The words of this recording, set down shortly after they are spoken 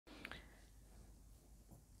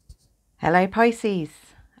Hello Pisces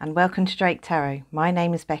and welcome to Drake Tarot. My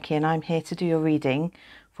name is Becky and I'm here to do your reading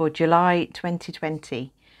for July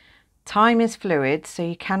 2020. Time is fluid, so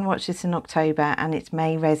you can watch this in October and it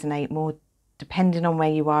may resonate more depending on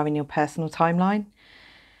where you are in your personal timeline.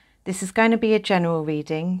 This is going to be a general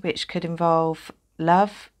reading which could involve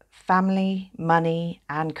love, family, money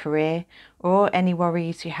and career, or any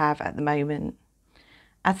worries you have at the moment.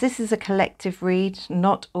 As this is a collective read,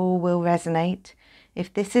 not all will resonate.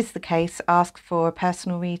 If this is the case, ask for a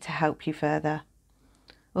personal read to help you further.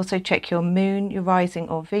 Also check your moon, your rising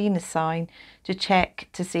or Venus sign to check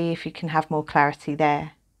to see if you can have more clarity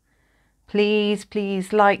there. Please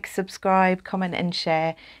like, subscribe, comment and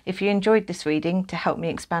share if you enjoyed this reading to help me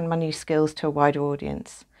expand my new skills to a wider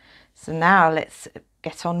audience. So now let's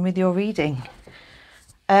get on with your reading.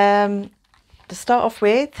 To start off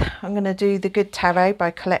with, I'm going to do the Good Tarot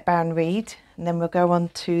by Colette Baron-Reid, and then we'll go on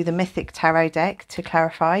to the Mythic Tarot deck to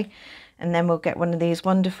clarify, and then we'll get one of these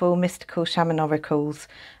wonderful mystical shaman oracles,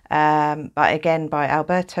 but again by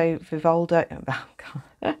Alberto Vivaldo,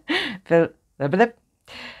 Vivaldo,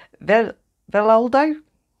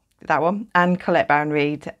 that one, and Colette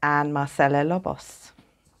Baron-Reid and Marcela Lobos.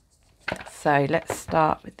 So let's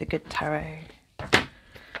start with the Good Tarot.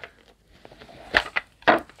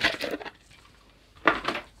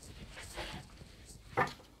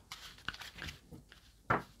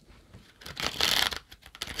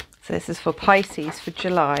 So this is for Pisces for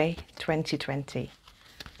July 2020.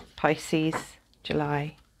 Pisces,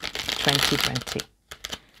 July 2020.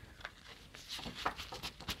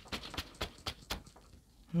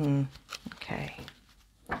 Okay.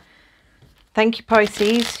 Thank you,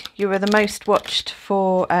 Pisces. You were the most watched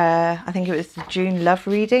for, I think it was the June love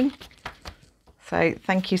reading. So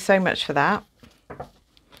thank you so much for that.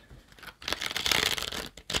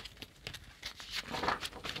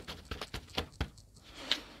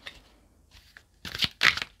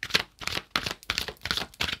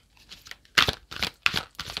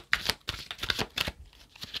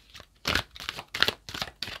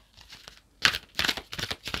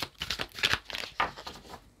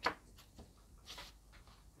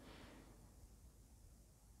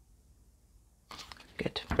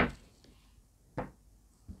 Good.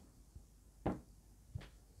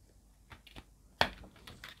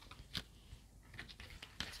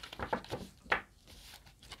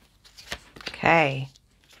 Okay.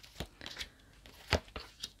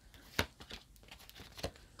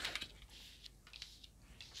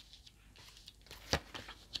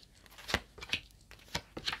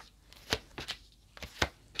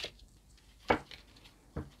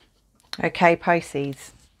 Okay,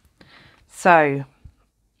 Pisces. So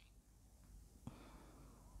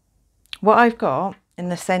what I've got in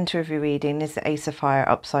the centre of your reading is the Ace of Fire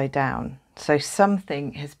upside down. So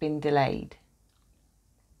something has been delayed.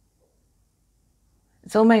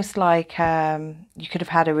 It's almost like you could have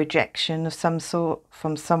had a rejection of some sort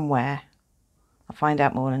from somewhere. I'll find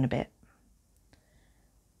out more in a bit.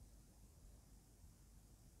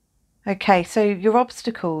 Okay, so your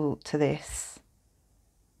obstacle to this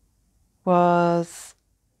was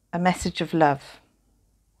a message of love.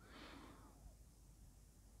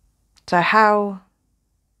 So how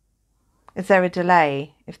is there a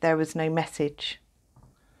delay if there was no message?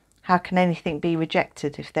 How can anything be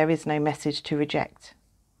rejected if there is no message to reject?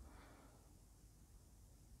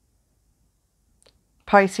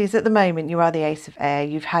 Pisces, at the moment you are the Ace of Air.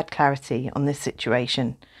 You've had clarity on this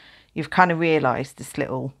situation. You've kind of realised this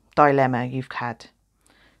little dilemma you've had.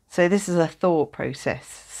 So this is a thought process,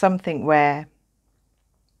 something where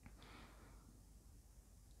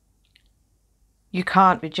you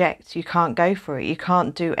can't reject, you can't go for it, you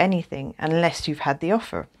can't do anything unless you've had the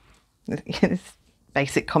offer. It's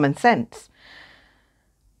basic common sense.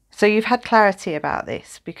 So you've had clarity about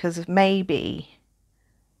this because of maybe,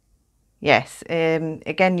 yes,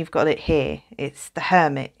 again you've got it here. It's the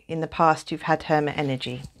Hermit. In the past you've had Hermit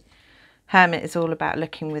energy. Hermit is all about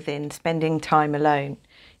looking within, spending time alone.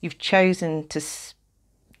 You've chosen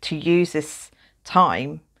to use this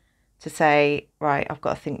time to say, right, I've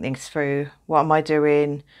got to think things through. What am I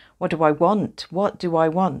doing? What do I want? What do I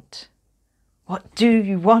want? What do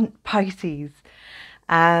you want, Pisces?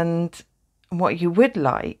 And what you would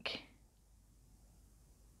like.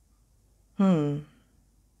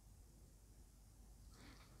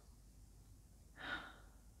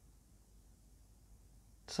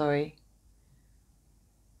 Sorry.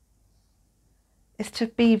 Is to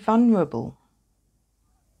be vulnerable.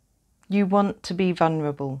 You want to be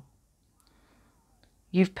vulnerable.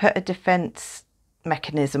 You've put a defense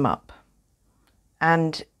mechanism up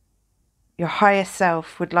and your higher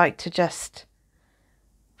self would like to just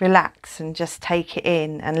relax and just take it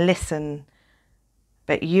in and listen.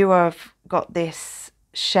 But you have got this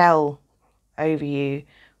shell over you,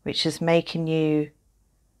 which is making you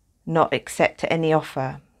not accept any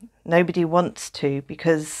offer. Nobody wants to,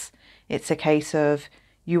 because it's a case of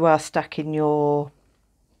you are stuck in your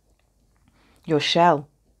shell.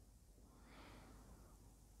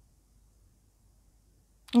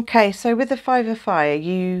 Okay, so with the Five of Fire,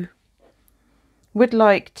 you would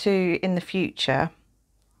like to, in the future,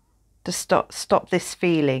 to stop this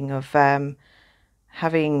feeling of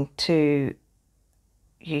having to,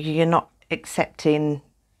 you're not accepting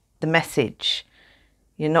the message.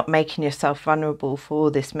 You're not making yourself vulnerable for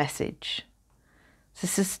this message.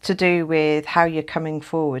 This is to do with how you're coming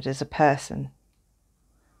forward as a person.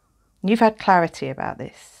 You've had clarity about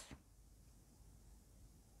this.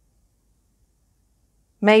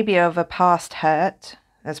 Maybe of a past hurt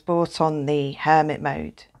has brought on the hermit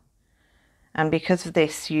mode. And because of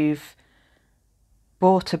this, you've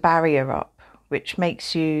brought a barrier up, which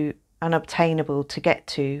makes you unobtainable to get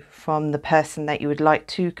to from the person that you would like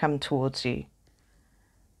to come towards you.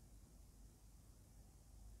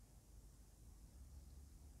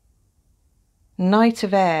 Knight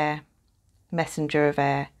of Air, Messenger of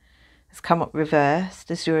Air, has come up reversed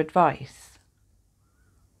as your advice.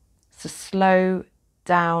 So slow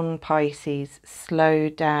down, Pisces, slow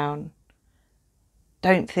down.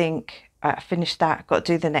 Don't think, I finished that, got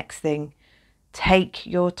to do the next thing. Take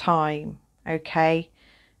your time, okay?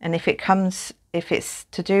 And if it's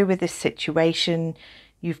to do with this situation,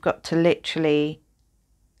 you've got to literally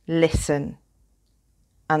listen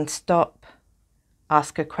and stop,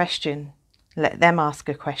 ask a question, let them ask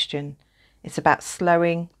a question. It's about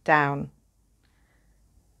slowing down.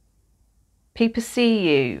 People see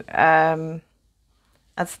you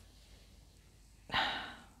as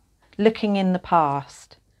looking in the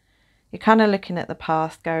past. You're kind of looking at the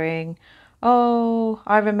past going, oh,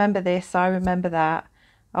 I remember this, I remember that.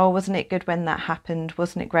 Oh, wasn't it good when that happened?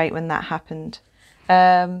 Wasn't it great when that happened?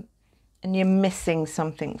 And you're missing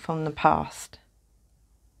something from the past.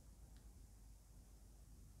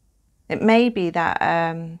 It may be that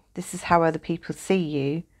this is how other people see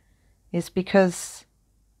you, is because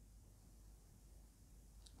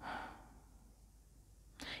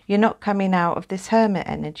you're not coming out of this hermit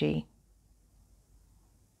energy.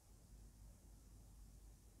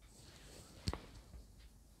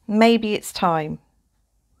 Maybe it's time.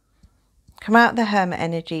 Come out of the hermit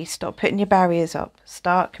energy, stop putting your barriers up,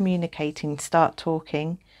 start communicating, start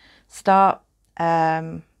talking, start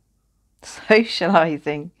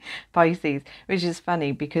socialising, Pisces, which is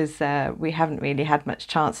funny because we haven't really had much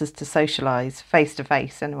chances to socialise face to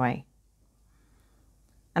face anyway.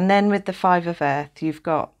 And then with the Five of Earth, you've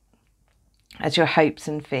got as your hopes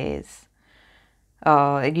and fears.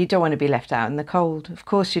 Oh, you don't want to be left out in the cold. Of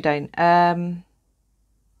course you don't.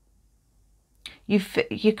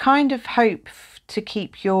 You kind of hope to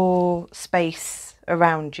keep your space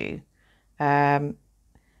around you.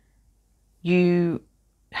 You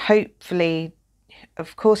hopefully,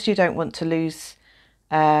 of course you don't want to lose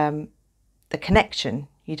the connection.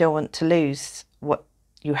 You don't want to lose what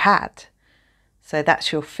you had. So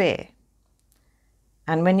that's your fear.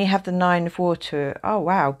 And when you have the Nine of Water, oh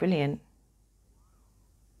wow, brilliant.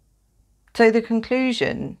 So the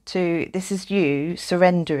conclusion to this is you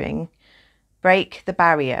surrendering. Break the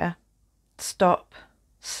barrier, stop,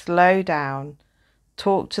 slow down,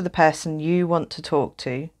 talk to the person you want to talk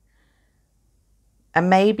to. And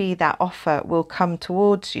maybe that offer will come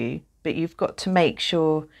towards you, but you've got to make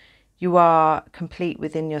sure you are complete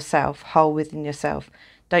within yourself, whole within yourself.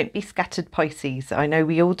 Don't be scattered, Pisces. I know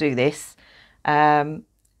we all do this.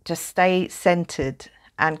 Just stay centered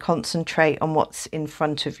and concentrate on what's in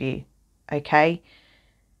front of you, okay?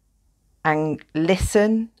 And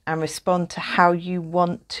listen and respond to how you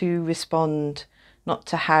want to respond, not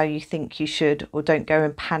to how you think you should, or don't go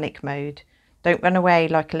in panic mode. Don't run away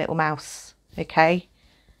like a little mouse, okay?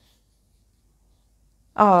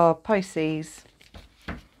 Oh, Pisces.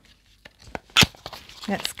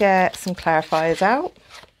 Let's get some clarifiers out.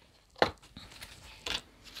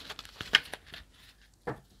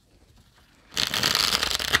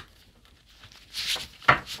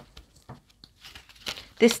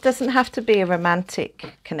 This doesn't have to be a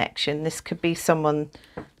romantic connection. This could be someone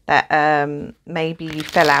that maybe you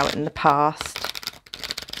fell out in the past.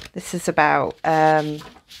 This is about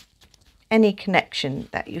any connection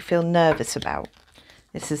that you feel nervous about.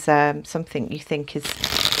 This is something you think is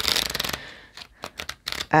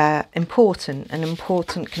important, an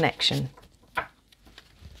important connection.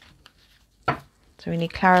 So we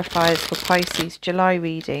need clarifiers for Pisces July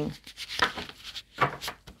reading.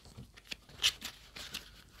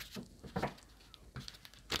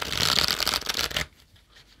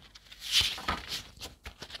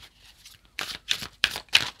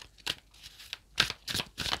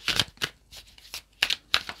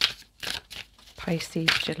 Pisces,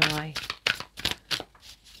 July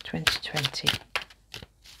 2020.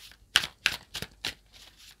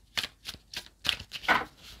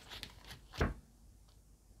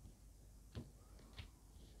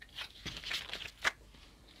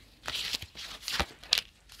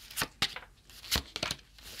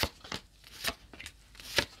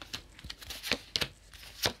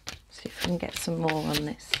 See if I can get some more on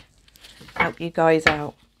this. Help you guys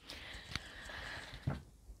out.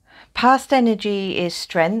 Past energy is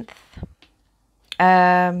strength.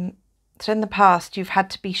 So in the past, you've had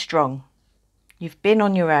to be strong. You've been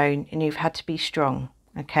on your own and you've had to be strong.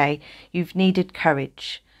 Okay. You've needed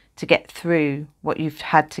courage to get through what you've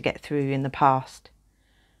had to get through in the past.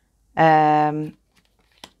 Now,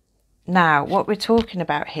 what we're talking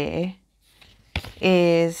about here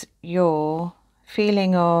is your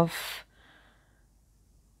feeling of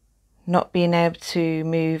not being able to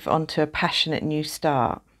move on to a passionate new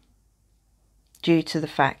start due to the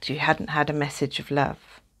fact you hadn't had a message of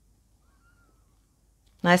love.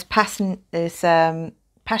 Now, this passionate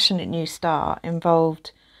new start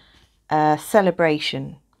involved a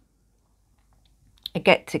celebration, a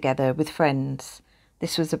get-together with friends.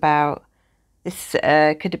 This was about, this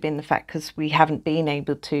could have been the fact because we haven't been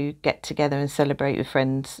able to get together and celebrate with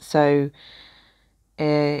friends. So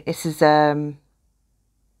this is, yeah,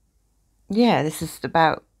 this is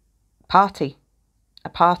about party. A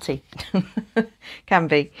party. Can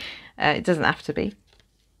be. It doesn't have to be.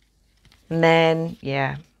 And then,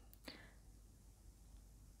 yeah.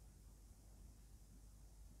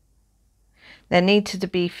 There needed to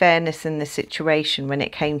be fairness in the situation when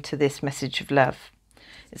it came to this message of love.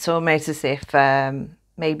 It's almost as if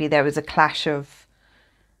maybe there was a clash of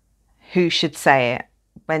who should say it,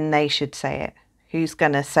 when they should say it. Who's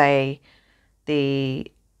going to say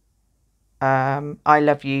the I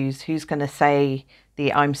love yous? Who's going to say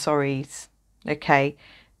the I'm sorries? Okay,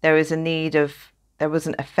 there was a need of, there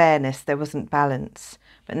wasn't a fairness, there wasn't balance.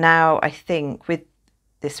 But now I think with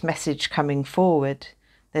this message coming forward,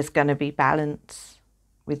 there's going to be balance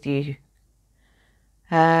with you.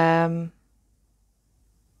 At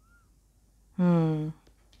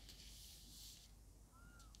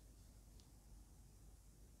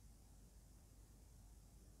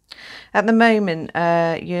the moment,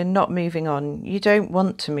 you're not moving on. You don't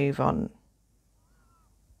want to move on.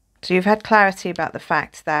 So you've had clarity about the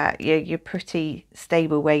fact that you're pretty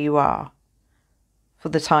stable where you are for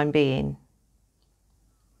the time being.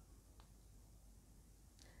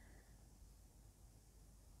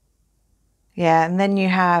 Yeah, and then you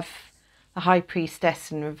have the High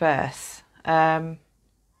Priestess in reverse. I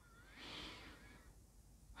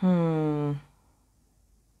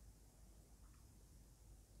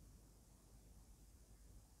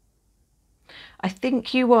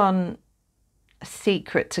think you want a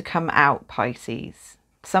secret to come out, Pisces.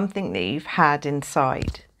 Something that you've had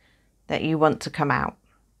inside that you want to come out.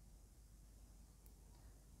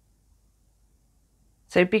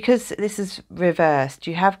 So because this is reversed,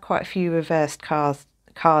 you have quite a few reversed cards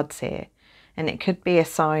here. And it could be a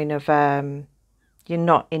sign of you're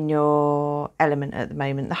not in your element at the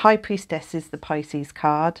moment. The High Priestess is the Pisces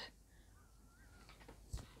card.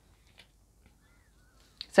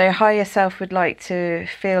 So your higher self would like to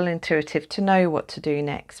feel intuitive, to know what to do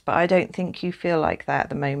next. But I don't think you feel like that at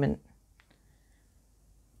the moment.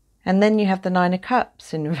 And then you have the Nine of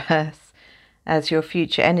Cups in reverse as your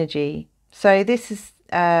future energy. So this is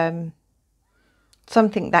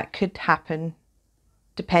something that could happen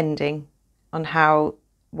depending on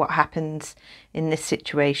what happens in this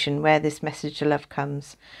situation, where this message of love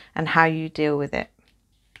comes and how you deal with it.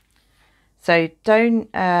 So don't,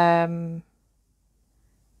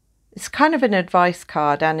 it's kind of an advice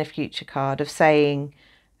card and a future card of saying,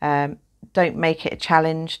 don't make it a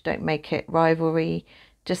challenge, don't make it rivalry,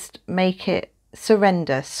 just make it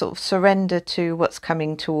surrender, sort of surrender to what's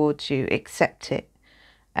coming towards you, accept it,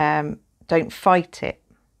 don't fight it.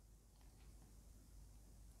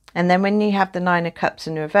 And then when you have the Nine of Cups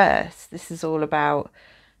in reverse, this is all about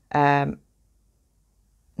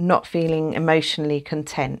not feeling emotionally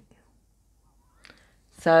content.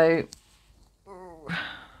 So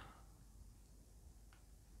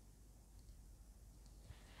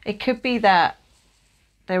it could be that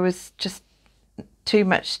there was just too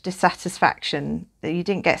much dissatisfaction, that you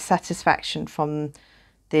didn't get satisfaction from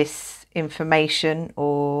this information,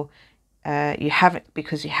 or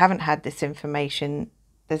because you haven't had this information,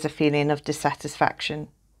 there's a feeling of dissatisfaction.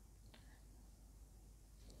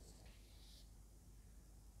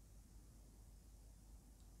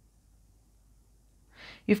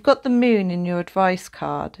 You've got the Moon in your advice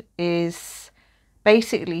card, is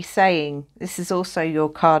basically saying, this is also your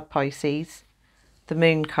card, Pisces, the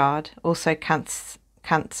Moon card, also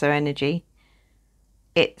Cancer energy.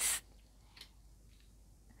 The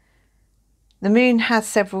Moon has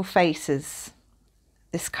several faces.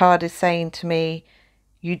 This card is saying to me,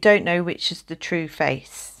 you don't know which is the true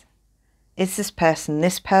face. Is this person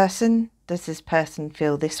this person? Does this person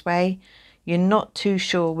feel this way? You're not too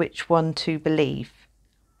sure which one to believe.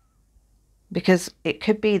 Because it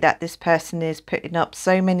could be that this person is putting up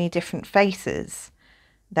so many different faces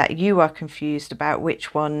that you are confused about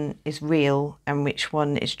which one is real and which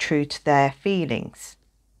one is true to their feelings.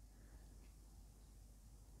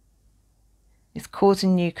 It's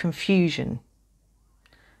causing you confusion.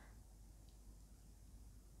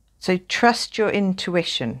 So trust your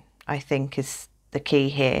intuition, I think, is the key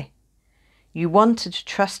here. You wanted to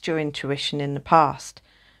trust your intuition in the past,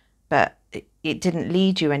 but it didn't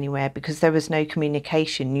lead you anywhere because there was no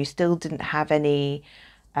communication. You still didn't have any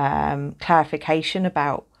clarification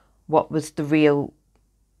about what was the real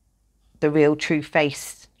true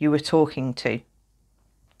face you were talking to.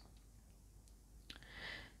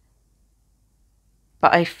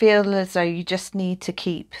 But I feel as though you just need to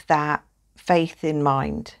keep that faith in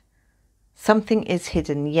mind. Something is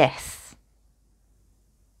hidden, yes.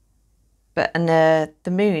 But the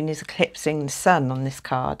Moon is eclipsing the Sun on this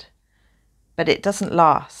card. But it doesn't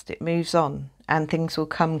last. It moves on and things will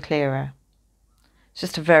come clearer. It's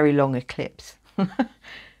just a very long eclipse.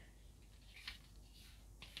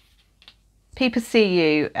 People see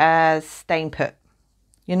you as staying put.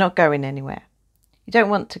 You're not going anywhere. You don't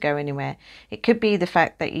want to go anywhere. It could be the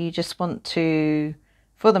fact that you just want to,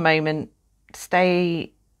 for the moment,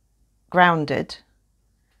 stay grounded.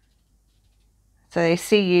 So they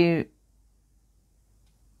see you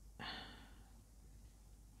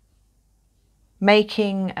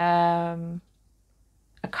making a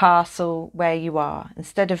castle where you are.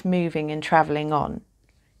 Instead of moving and travelling on,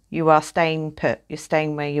 you are staying put. You're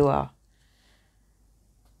staying where you are.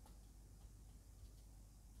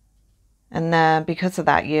 And because of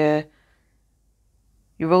that, you're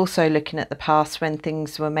also looking at the past when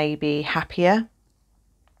things were maybe happier.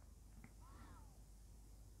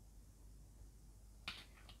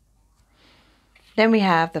 Then we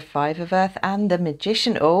have the Five of Earth and the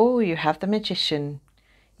Magician. Oh, you have the Magician.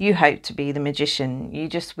 You hope to be the Magician. You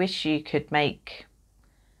just wish you could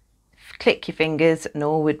click your fingers and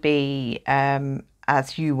all would be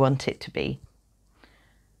as you want it to be.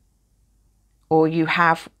 Or you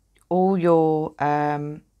have all your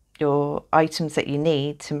items that you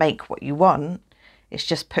need to make what you want. It's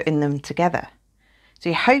just putting them together. So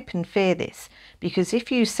you hope and fear this, because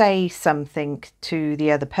if you say something to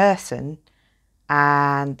the other person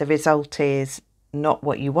and the result is not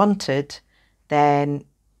what you wanted, then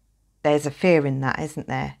there's a fear in that, isn't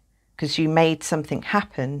there? Because you made something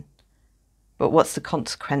happen, but what's the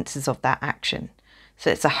consequences of that action? So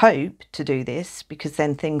it's a hope to do this because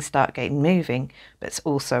then things start getting moving, but it's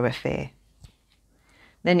also a fear.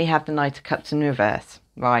 Then you have the Knight of Cups in reverse.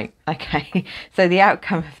 Right, okay. So the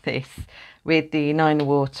outcome of this with the Nine of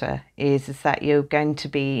Water is that you're going to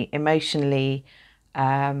be emotionally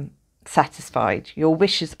satisfied. Your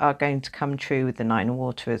wishes are going to come true with the Nine of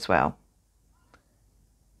Water as well.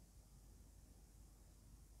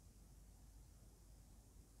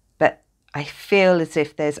 But I feel as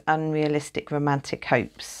if there's unrealistic romantic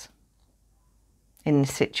hopes in the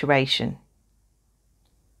situation.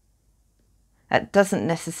 That doesn't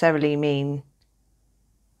necessarily mean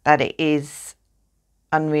that it is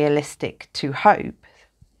unrealistic to hope.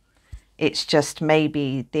 It's just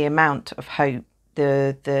maybe the amount of hope,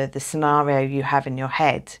 the scenario you have in your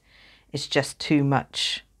head is just too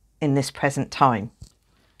much in this present time.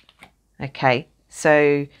 Okay,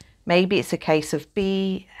 so maybe it's a case of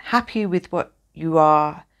be happy with what you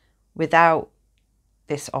are without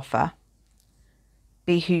this offer.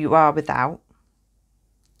 Be who you are without.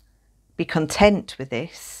 Be content with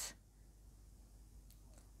this.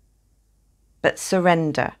 But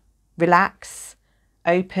surrender. Relax.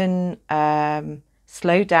 Open.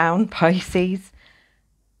 Slow down, Pisces.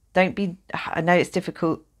 Don't be... I know it's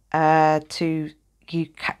difficult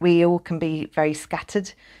we all can be very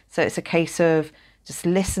scattered. So it's a case of just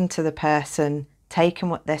listen to the person, take in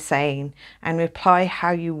what they're saying, and reply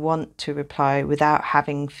how you want to reply without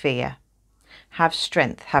having fear. Have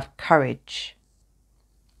strength, have courage.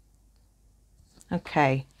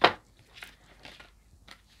 Okay.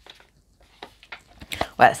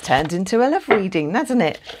 Well, it's turned into a love reading, hasn't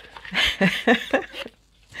it?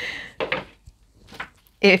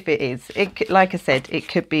 If it is. Like I said, it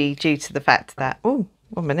could be due to the fact that... Oh,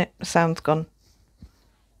 1 minute, the sound's gone.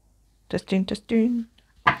 Just doing.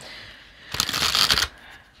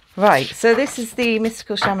 Right, so this is the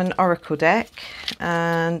Mystical Shaman Oracle deck,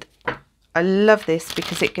 and I love this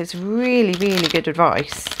because it gives really, really good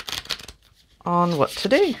advice on what to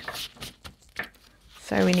do.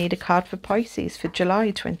 So we need a card for Pisces for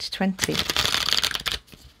July 2020.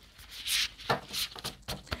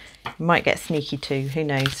 Might get sneaky too, who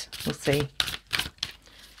knows, we'll see.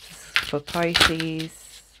 This is for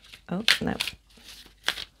Pisces. Oh, no.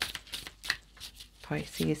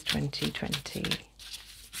 Pisces 2020.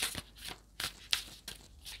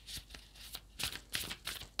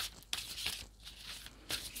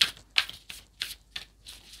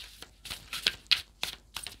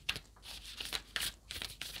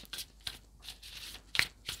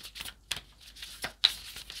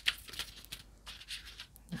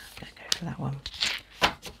 That one.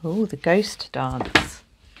 Oh, the ghost dance.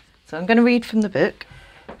 So I'm going to read from the book.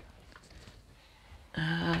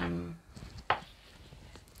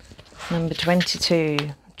 Number 22,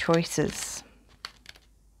 choices.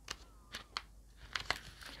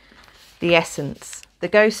 The essence. The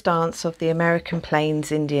ghost dance of the American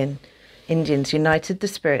Plains Indians united the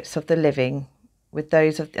spirits of the living with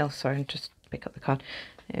those of the, oh sorry, just pick up the card.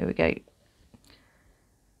 There we go.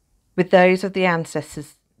 With those of the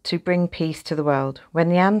ancestors to bring peace to the world. When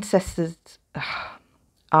the ancestors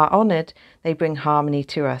are honoured, they bring harmony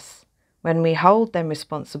to us. When we hold them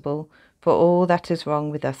responsible for all that is wrong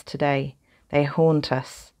with us today, they haunt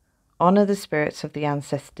us. Honour the spirits of the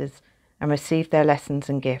ancestors and receive their lessons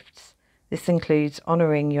and gifts. This includes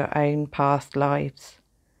honouring your own past lives.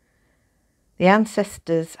 The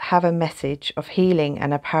ancestors have a message of healing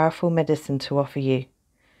and a powerful medicine to offer you.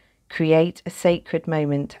 Create a sacred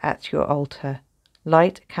moment at your altar.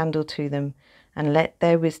 Light a candle to them and let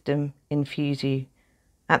their wisdom infuse you.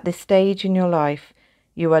 At this stage in your life,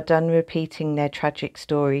 you are done repeating their tragic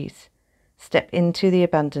stories. Step into the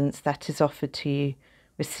abundance that is offered to you.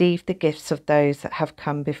 Receive the gifts of those that have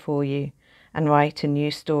come before you and write a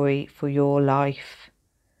new story for your life.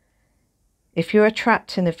 If you are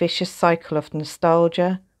trapped in a vicious cycle of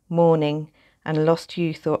nostalgia, mourning, and lost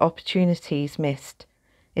youth or opportunities missed,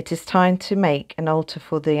 it is time to make an altar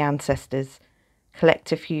for the ancestors.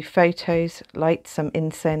 Collect a few photos, light some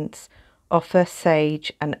incense, offer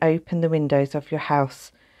sage, and open the windows of your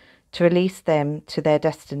house to release them to their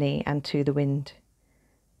destiny and to the wind.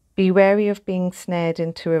 Be wary of being snared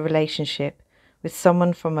into a relationship with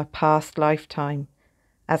someone from a past lifetime,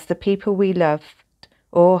 as the people we loved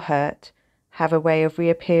or hurt have a way of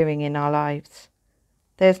reappearing in our lives.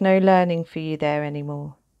 There's no learning for you there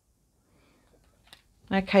anymore.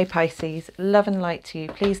 Okay, Pisces, love and light to you.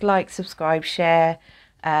 Please like, subscribe, share,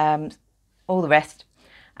 all the rest.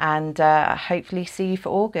 And hopefully see you for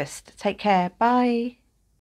August. Take care. Bye.